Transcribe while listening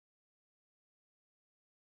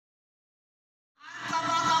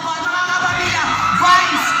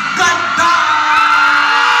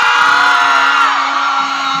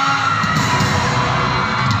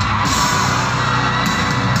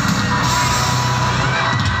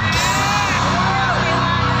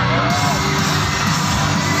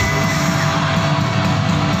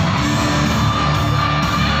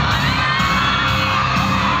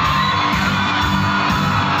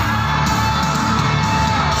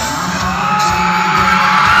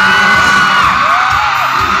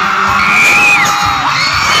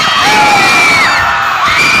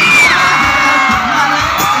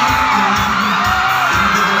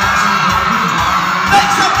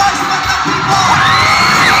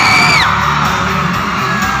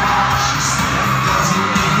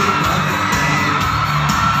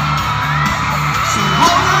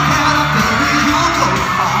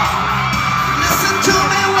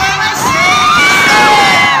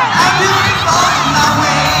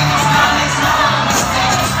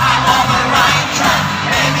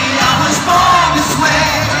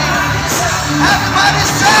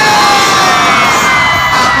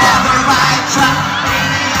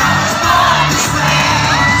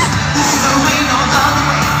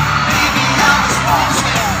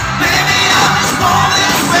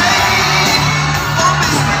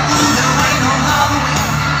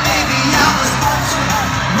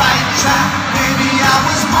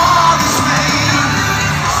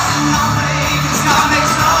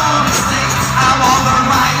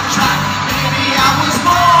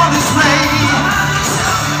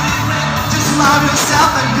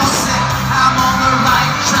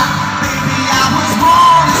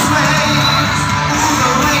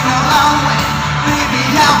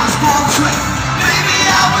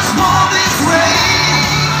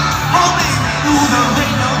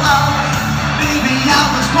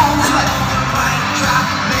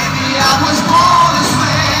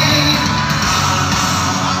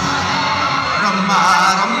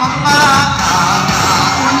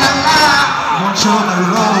show the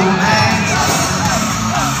romance.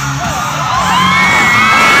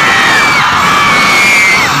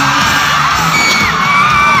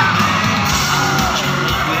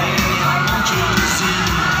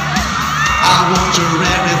 I want your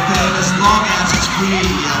everything as long as it's free.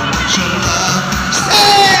 I want your love.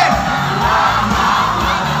 Hey!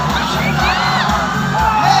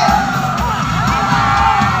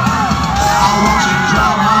 I want your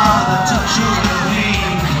drama, the touch of your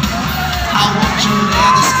name. I want you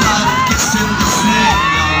there to start kissing the snake.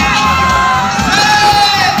 I want your love.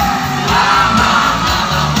 Hey!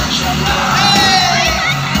 I want your love. Hey!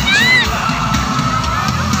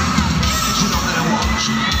 And you know that I want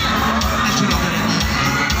you. And you know that I need you.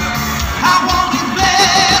 I want you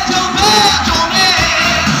bad, your names.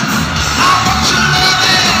 I want your love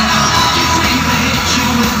and I want you dreaming, you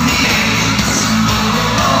and me.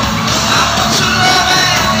 I want your love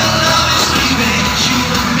and your love is dreaming, you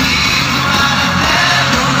and me. Running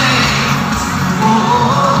down your lanes.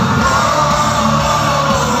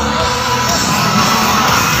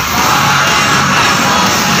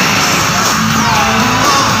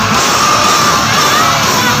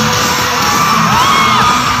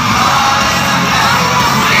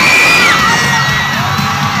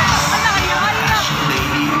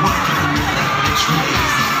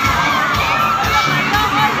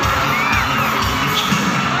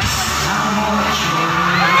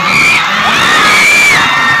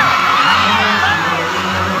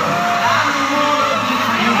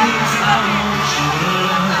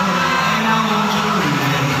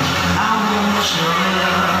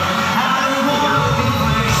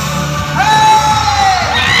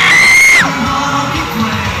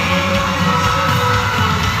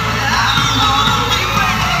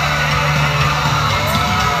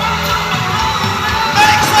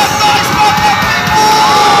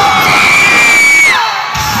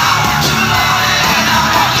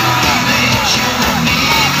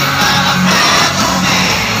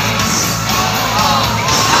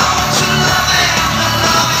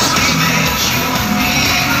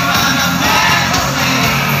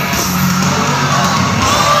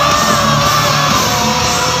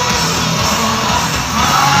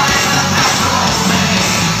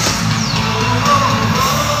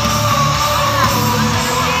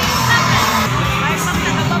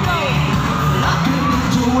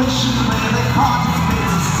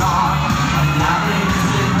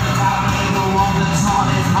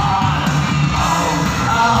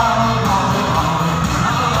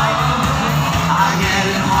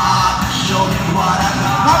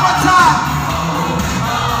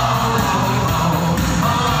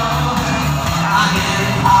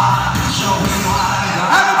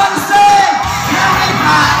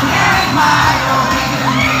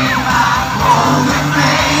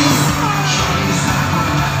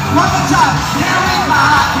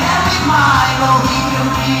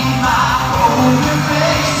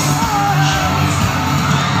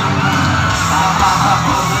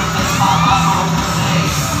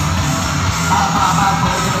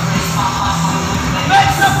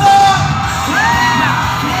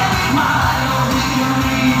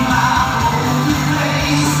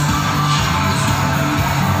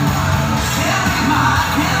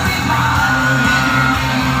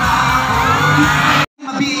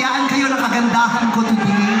 Mabiyayaan kayo ng kagandahan ko today.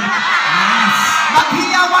 Yes.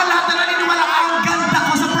 Maghiyawan lahat na naniniwala ang ganda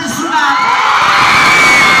ko sa personal.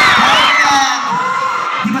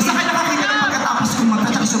 Di ba sa kanya nakakita ng pagkatapos kumanta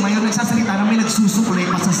at sumayo, nagsasalita na may nagsusukulay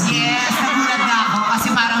pa sa scene? Yes, nagulat na ako kasi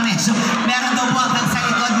parang medyo meron daw buwagan sa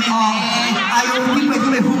likod, Ayaw, hindi pwede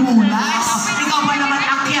may humulas. Ikaw ba naman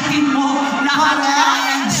akyatin mo lahat na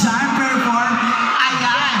yan dyan, perform?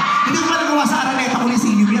 Ayan. Hindi ko pa nagawa sa Araneta ko ni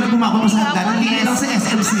Silvio, yan ang gumako sa hagdanan, hindi lang sa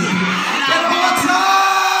SM City. Pero what's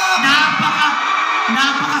up?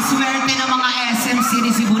 Napakaswerte ng mga SM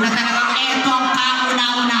City Cebu na talagang eto ang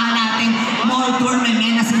kauna-unahan nating mall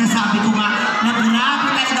tournament na sinasabi ko nga na grabe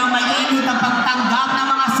talagang mainit ang pagtanggap ng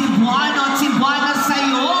mga Cebuano at Cebuana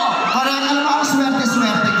sa'yo. Parang alam mo ang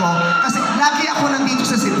swerte-swerte ko kasi lagi ako nandito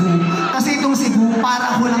sa Cebu kasi itong Cebu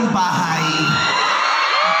para ko ng bahay.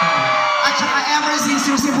 At saka ever since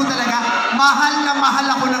yung Cebu talaga, mahal na mahal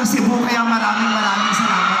ako ng Cebu kaya maraming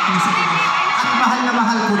salamat po sa inyo. At mahal na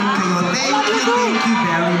mahal ko rin kayo. Thank you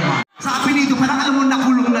very much. Sa apelido, parang alam mo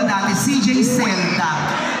nakulong na dati, CJ Celta.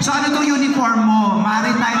 So ano itong uniform mo?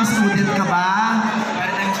 Maritime student ka ba?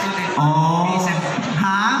 Maritime student. Oh.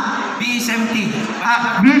 Ha? BSMT.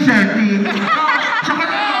 BSMT. Saka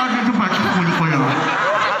dito ba? Kuli ko lang.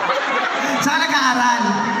 Saan nag-aaral?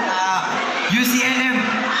 UCLM.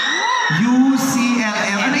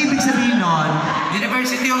 UCLM. Ano ibig sabihin nun?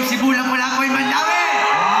 University of Cebu lang wala ko yung Mandawi.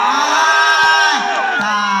 Ay!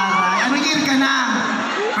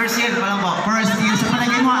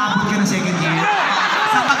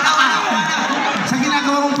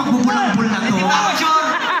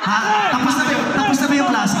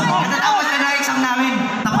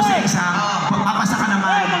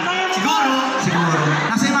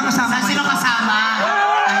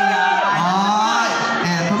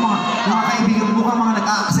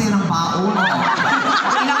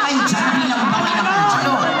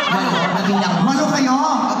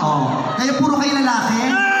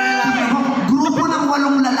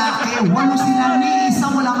 sila ni isa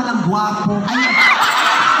wala ka lang gwapo.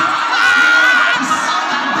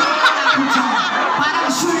 Parang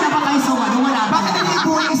sure na ba kayo sa wala? Bakit hindi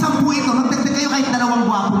po yung isang po ito? Magdagdag kayo kahit dalawang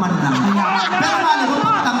gwapo man lang. Pero mali mo,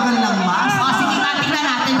 pagtanggal lang mas. O, sige nga, tingnan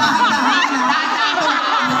natin. Dahan-dahan na.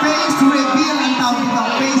 Face reveal ang tawag dito.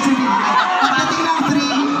 Face reveal. Pagdating ng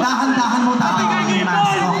 3, dahan-dahan mo tatanggal yung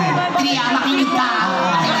mask. Okay. Tria, makinig ka.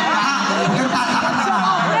 Makinig ka. Huwag kang tatakot na.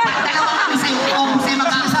 Dalawa kami sa'yo. O, sa'yo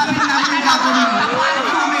Sabi na namin yung gagawin mo.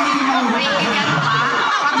 Ikaw may hindi mauwi.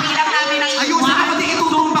 Pagbilang namin ng Ayusin mo, di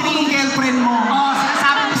itutulong ba kung girlfriend mo? O,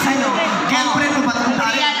 sinasabi ko sa'yo. Girlfriend mo ba itong tayo?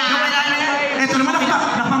 Tria na. Ito naman,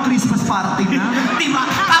 napang Christmas party na. Diba?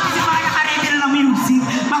 Tapos yung mga nakaredy na ng music,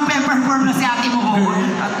 mag-perform na si ate mo ko. O,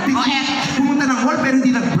 Pumunta ng hall pero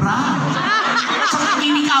hindi nag-bra. so,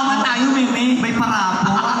 kinikawan tayo, meme. May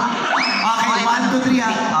parapo. Okay, 1, 2, 3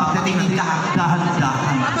 ah. Pagdating ng dahan-dahan.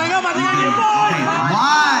 Okay, 1, 2, 3.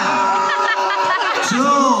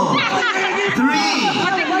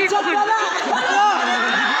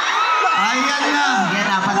 Ayan na. Yan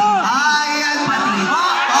na, pati. Ayan na.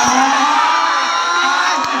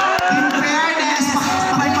 In fairness,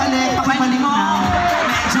 pakibalik mo. na.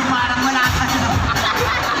 Medyo parang wala ka.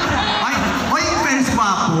 Ay, oy, in fairness,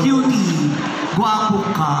 gwapo. Cutie. Gwapo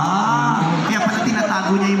ka. Kaya pala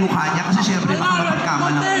tinatago niya yung mukha niya kasi syempre baka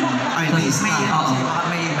mapagkamalang mo. Ay, nice May, ka. Oo. baka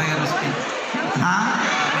may virus din. Ha?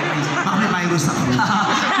 Baka may virus ako.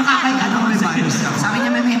 Nakakaya Baka may virus ako. Sabi niya,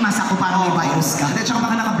 may mas ako parang may virus ka. At saka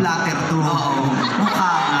baka naka-blatter to. Oo. Mukha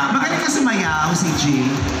nga. Magaling ka sumayaw, si G.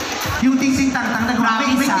 Yung tingsing-tang-tang nagawa.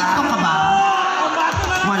 May Promise, TikTok ka ba?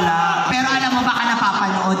 Wala. Pero alam mo, baka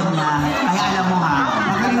napapanood niya. Kaya alam mo ha.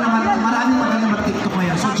 Magaling naman. Maraming magaling mag-TikTok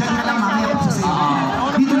ngayon. So dyan ka lang mamaya pag sa sayo.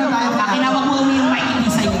 Dito na tayo. Kakinawag mo yung mic, hindi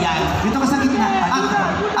sa'yo yan. Dito ka sa gitna.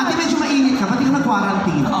 Ate, medyo mainit ka. Ba't di ka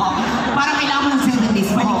mag-quarantine? Oo. Parang kailangan mo ng 7 days.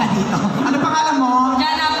 Balik ka dito. Ano pangalan mo?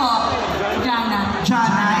 Jana po. Jana.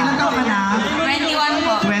 Jana. Ilan taon ka na? 21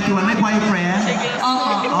 po. 21. May boyfriend?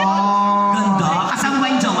 Opo. Oh. Ganda. Kasama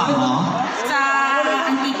yung jowa mo? Sa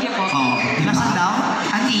Antique po. Oo. Nasaan daw?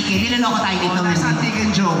 Antike. Niloloko tayo dito. Nasa Antique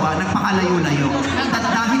and Jowa, nagpakalayo-layo. At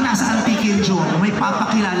dahil nasa Antique and Jowa, may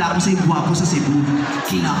papakilala ko sa yung guwapo sa Cebu.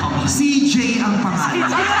 Kinakabahan. CJ ang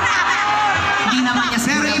pangalan. Hindi naman niya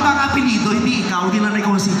Pero ibang apelido, hindi ikaw. Hindi naman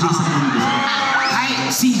ikaw ang CJ sa mundo. Ay,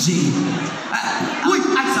 CJ. Uy!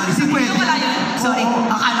 Ay, sorry. Si Pwede. Wala yun. Sorry. Oo.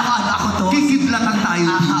 Akala ko ano ako to. Kikidlatan tayo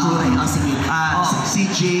dito. Okay. Oh, sige. Si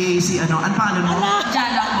Jay, si ano, ano pangalan mo?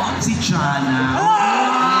 Jana po. Si Jana.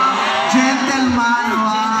 Gentleman,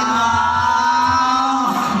 wow!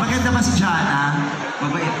 Maganda ba si Jana?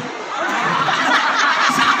 Mabait.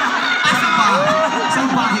 Sa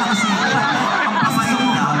bahay kasi. Ang pamay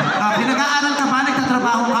daw. Pinag-aaral ka ba?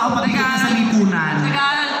 Nagtatrabaho ka o pagdating ka sa lipunan?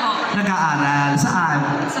 Nag-aaral po. Nag-aaral? Saan?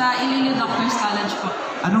 Sa Iloilo Doctors College po.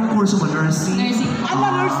 Anong kurso mo? Nursing? Nursing po.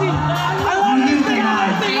 Nursing. Anong year ka na?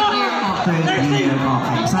 Third year po. Third year,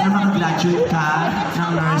 okay. Sana makagraduate ka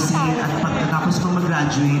ng nursing at pagkatapos mo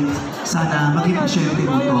mag-graduate, sana maging pasyente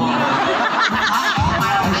mo to.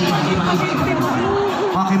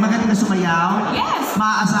 Okay, maganda ka sumayaw? Yes.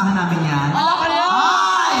 Maaasahan namin yan. Opo.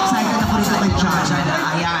 Excited ako rin sa kay Jana.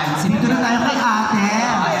 Ayan. Dito na tayo kay ate.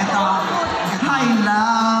 Ito. Hi,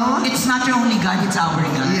 love. It's not your only God, it's our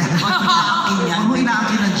God. Yeah. Huwag mo inaangkin yan. Huwag mo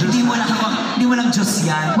inaangkin ng Diyos. Hindi mo lang Diyos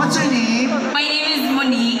yan. What's your name? My name is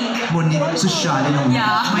Monique. Monique, sosyal ng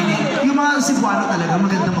Yeah. Yung mga Cebuano talaga,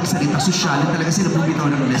 maganda magsalita. Sosyal talaga sila bumitaw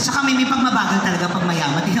ng At list. saka may pagmabagal talaga pag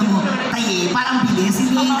mayaman. Tingnan mo, taye, parang bilis,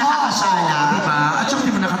 hindi nakakasyala. Diba? At saka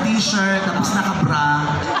di mo naka-t-shirt, tapos naka-bra.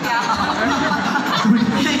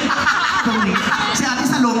 Tony, si ate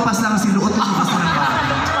sa lompas lang sinuot ng lumabas ng bahay.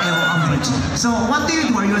 Ewan ang bitch. So, what do you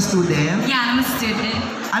do? Are you a student? Yeah, I'm a student.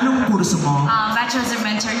 Anong kurso mo? Bachelor's of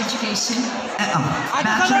Elementary Education.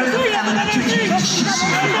 Bachelor of Elementary Education.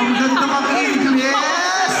 Ang ganda mag-English!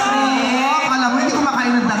 Oh, kala mo, hindi ko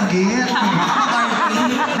makain ng danggit.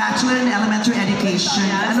 Bachelor in Elementary Education.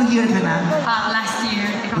 Anong year ka na? Last year.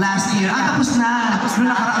 Last year. Tapos na. Noong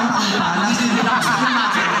nakaraang taon pa. Last year.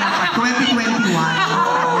 2021.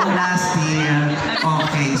 Last year.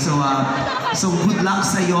 Okay, so good luck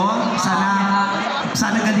sa'yo.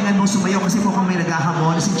 Sana galingan mo sumayaw kasi mukhang may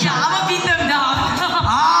naghahamon si Yeah, Jack. I'm a beat them down.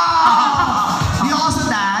 Do you also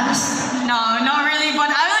dance? No, not really, but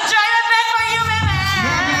I will try my best for you, baby.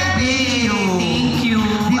 Thank you.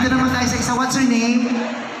 Dito naman tayo sa isa. What's your name?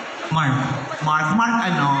 Mark. Mark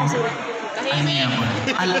ano? Alinyabon.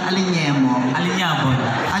 Alinyemo. Alinyabon.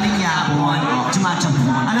 Alinyabon.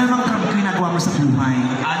 Chumachambon. Ano namang ginagawa mo sa buhay?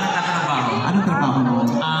 Ano tatrabaho? Anong trabaho mo?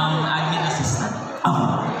 Admin assistant.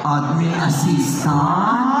 Admin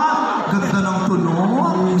assistant? Ganda ng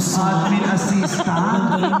tunog. Admin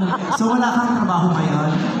assistant. So wala kang trabaho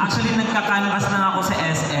ngayon? Actually, nagkakanvas lang ako sa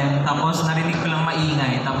SM, tapos narinig ko lang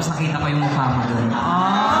maingay, tapos nakita ko yung mukha mo doon.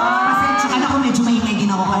 Kasi akala ko medyo maingay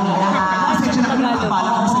din ako kanina. Kasi siya nakakabala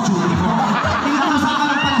kami sa duty mo. Pinag-usap ka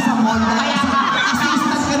lang pala sa mall.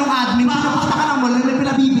 Assistant ka nung admin. Pinapunta ka ng mall, may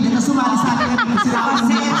pinabibili na sumali sa akin.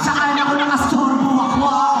 Kasi akala ko nang astorbo ako.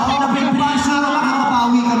 Nabibisa na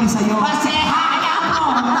makakabawi kami sa'yo. Kasi haya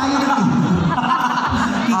mo. Pag tayo na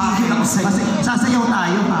kasi sasayaw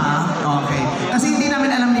tayo, ha? Okay. Kasi hindi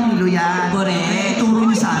namin alam ni Milo yan. Correct. Ituro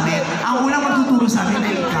niyo sa amin. Ang unang magtuturo sa amin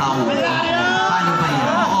ay ikaw. Paano ba yan?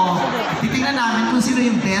 Oo. Titingnan namin kung sino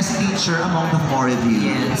yung best teacher among the four of you.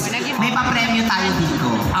 Yes. May papremyo tayo dito.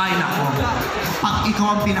 Ay, nako. Pag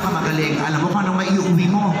ikaw ang pinakamagaling, alam mo kung anong maiuwi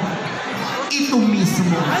mo? Ito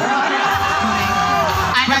mismo.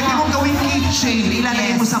 Pwede mong gawing keychain,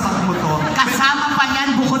 ilalagay mo sa bag mo to. Kasama pa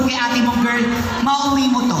yan, bukod kay ate mong girl, mauwi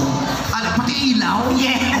mo to. Pati ilaw?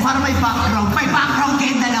 Yes. O para may background. May background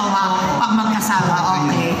kayo dalawa pag magkasama.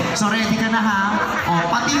 Okay. So ready ka na, ha? O,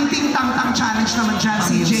 pating-ting tang-tang challenge naman dyan,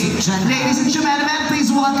 CJ. Ladies and gentlemen, please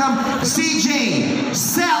welcome CJ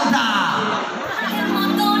Zelda!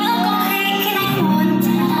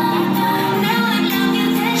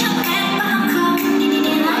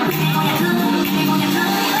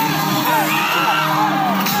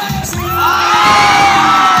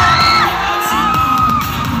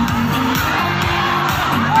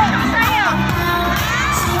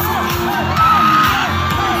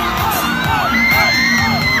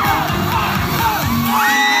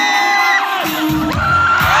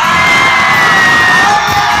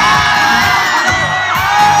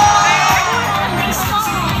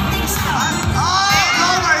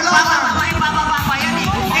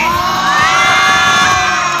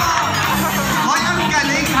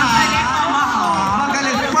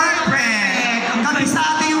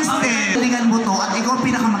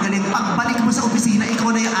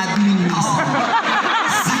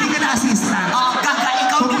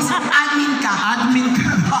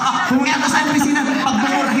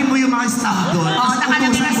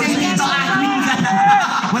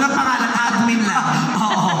 Walang pangalan, admin lang.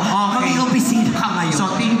 Oo. Mag-i-opisina ka ngayon.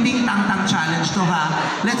 So, ting-ting tang-tang challenge to, ha?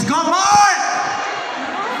 Let's go, Mark!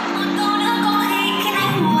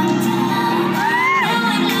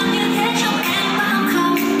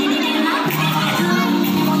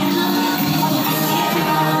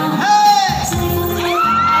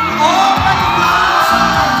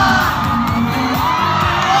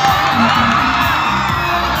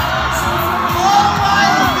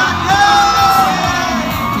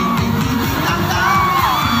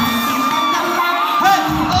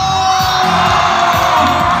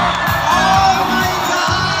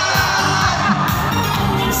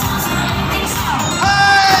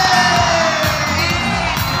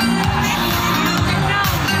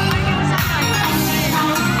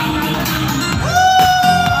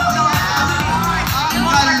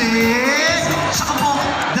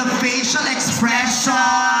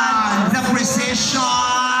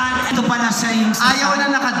 Ayaw na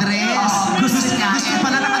nakadress. Gusto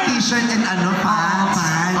pala naka-t-shirt and ano, pants.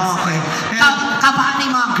 Okay. Kabahan ng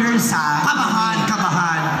mga girls, ha?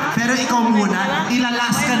 Kabahan. Pero ikaw muna,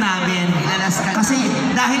 ilalas ka namin. Kasi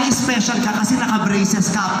dahil special ka, kasi naka-braces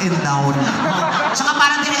ka up and down. Tsaka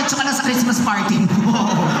parang diretso ka na sa Christmas party mo.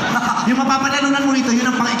 Yung mapapanalunan mo nito, yun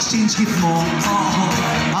ang pang-exchange gift mo.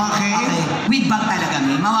 Okay? With bag talaga,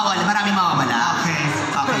 Mi. Mawawala. Maraming mawawala.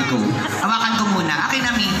 Okay, go. Hawakan ko muna. Akin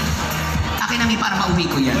na, Mi, para mauwi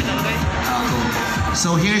ko yan.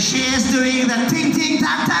 So here she is doing the Ting Ting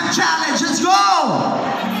Tang Tang Challenge. Let's go!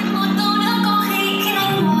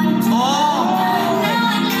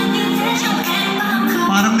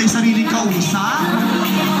 Parang may sariling kausa.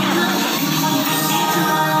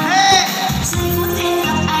 Hey!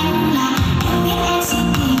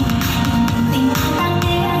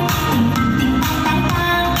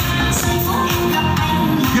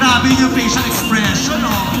 Grabe yung facial expression,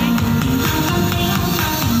 oh.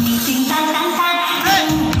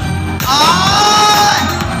 Ay!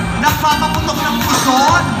 Nagpapaputok ng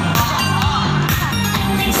puson!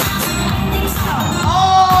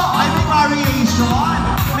 Oh! Ay, may variation!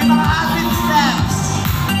 May mga admin steps!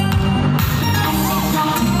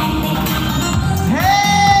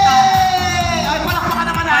 Hey! Ay, palakpakan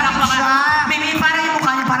naman natin siya! Parang yung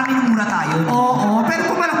mukha niya, parang minumura tayo. Oo, pero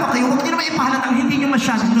kung malakpak kayo, huwag niyo naman ipahalat ang hindi niyo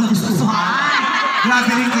masyadong nagustuhan.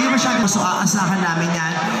 Grabe rin kayo masyadong. So, aasahan namin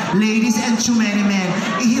yan. Ladies and gentlemen,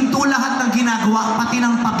 ihinto lahat ng ginagawa, pati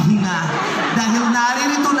ng paghinga. Dahil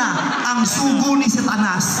naririto na ang sugo ni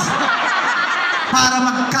Satanas. para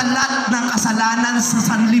magkalat ng kasalanan sa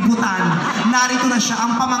sanlibutan. Narito na siya,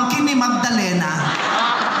 ang pamangkin ni Magdalena,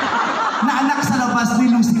 na anak sa labas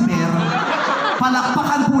ni Lucifer.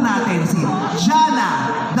 Palakpakan po natin si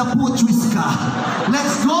Jana the Putwiska.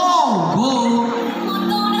 Let's go! Go!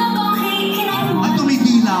 Ay,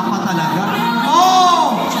 tumidila pa talaga.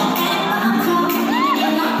 Oh!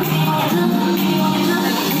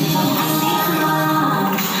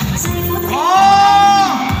 Oh!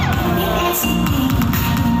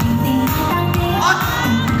 At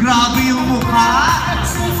grabe yung mukha.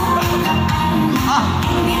 Ah.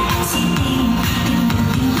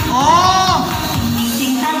 Oh!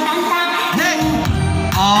 Hey!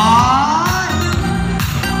 Ay!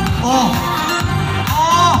 Oh!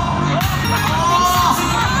 Oh! Oh!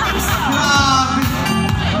 Grabe!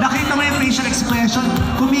 Nakita mo yung facial expression?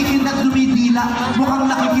 Kumikindat, dumidila. Mukhang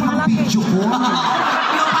nakikipag-video ko.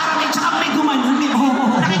 Yung parang may tsaka may gumanon.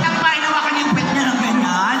 Nakita ko ba inawakan yung pet niya ng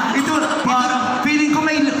ganyan? Ito, feeling ko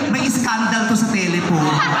may scandal to sa tele po.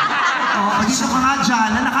 Oh, dito ka nga dyan,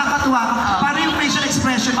 na nakakatuwa ka. Paano yung facial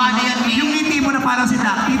expression mo? Paano yan, Mi? Yung ngiti mo na parang si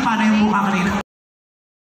Ducky, paano yung mukha kanina?